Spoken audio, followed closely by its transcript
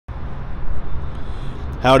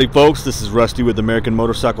Howdy folks, this is Rusty with American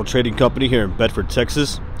Motorcycle Trading Company here in Bedford,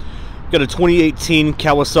 Texas. We've got a 2018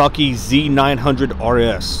 Kawasaki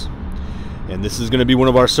Z900RS. And this is going to be one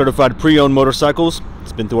of our certified pre-owned motorcycles.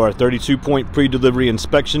 It's been through our 32-point pre-delivery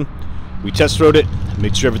inspection. We test rode it,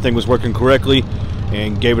 made sure everything was working correctly,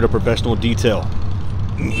 and gave it a professional detail.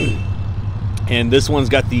 And this one's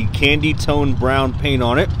got the candy tone brown paint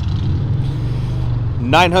on it.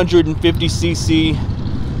 950cc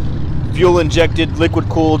fuel injected, liquid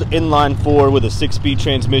cooled inline 4 with a 6-speed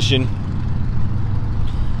transmission.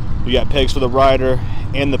 We got pegs for the rider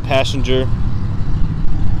and the passenger.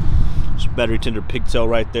 There's battery tender pigtail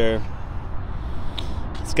right there.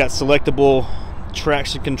 It's got selectable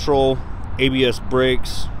traction control, ABS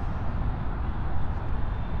brakes.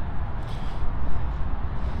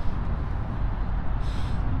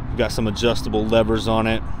 We've got some adjustable levers on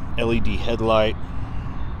it, LED headlight.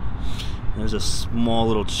 There's a small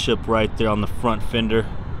little chip right there on the front fender.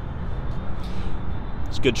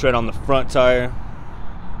 It's good tread on the front tire.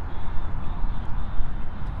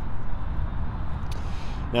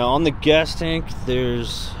 Now on the gas tank,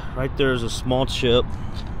 right there's a small chip.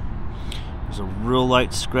 There's a real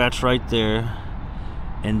light scratch right there.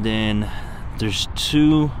 And then there's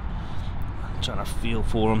two, I'm trying to feel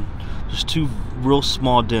for them. There's two real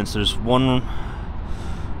small dents. There's one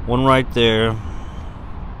right there,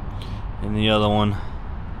 and the other one.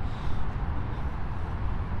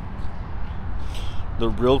 They're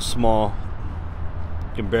real small.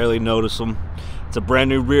 You can barely notice them. It's a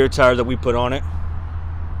brand new rear tire that we put on it.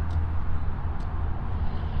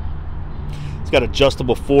 It's got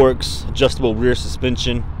adjustable forks, adjustable rear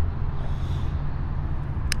suspension.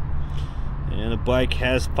 And the bike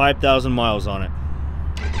has 5,000 miles on it.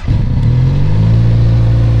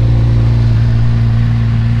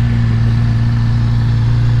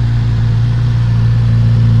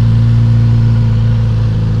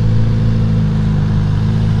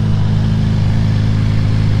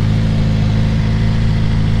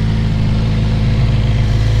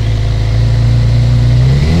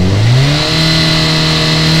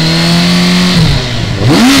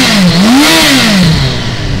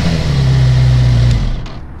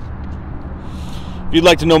 If you'd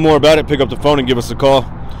like to know more about it, pick up the phone and give us a call.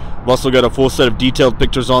 We've also got a full set of detailed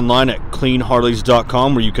pictures online at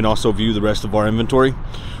cleanharleys.com, where you can also view the rest of our inventory.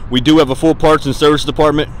 We do have a full parts and service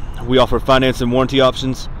department. We offer finance and warranty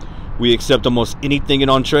options. We accept almost anything in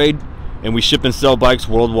on trade, and we ship and sell bikes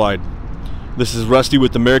worldwide. This is Rusty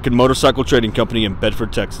with American Motorcycle Trading Company in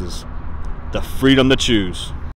Bedford, Texas. The freedom to choose.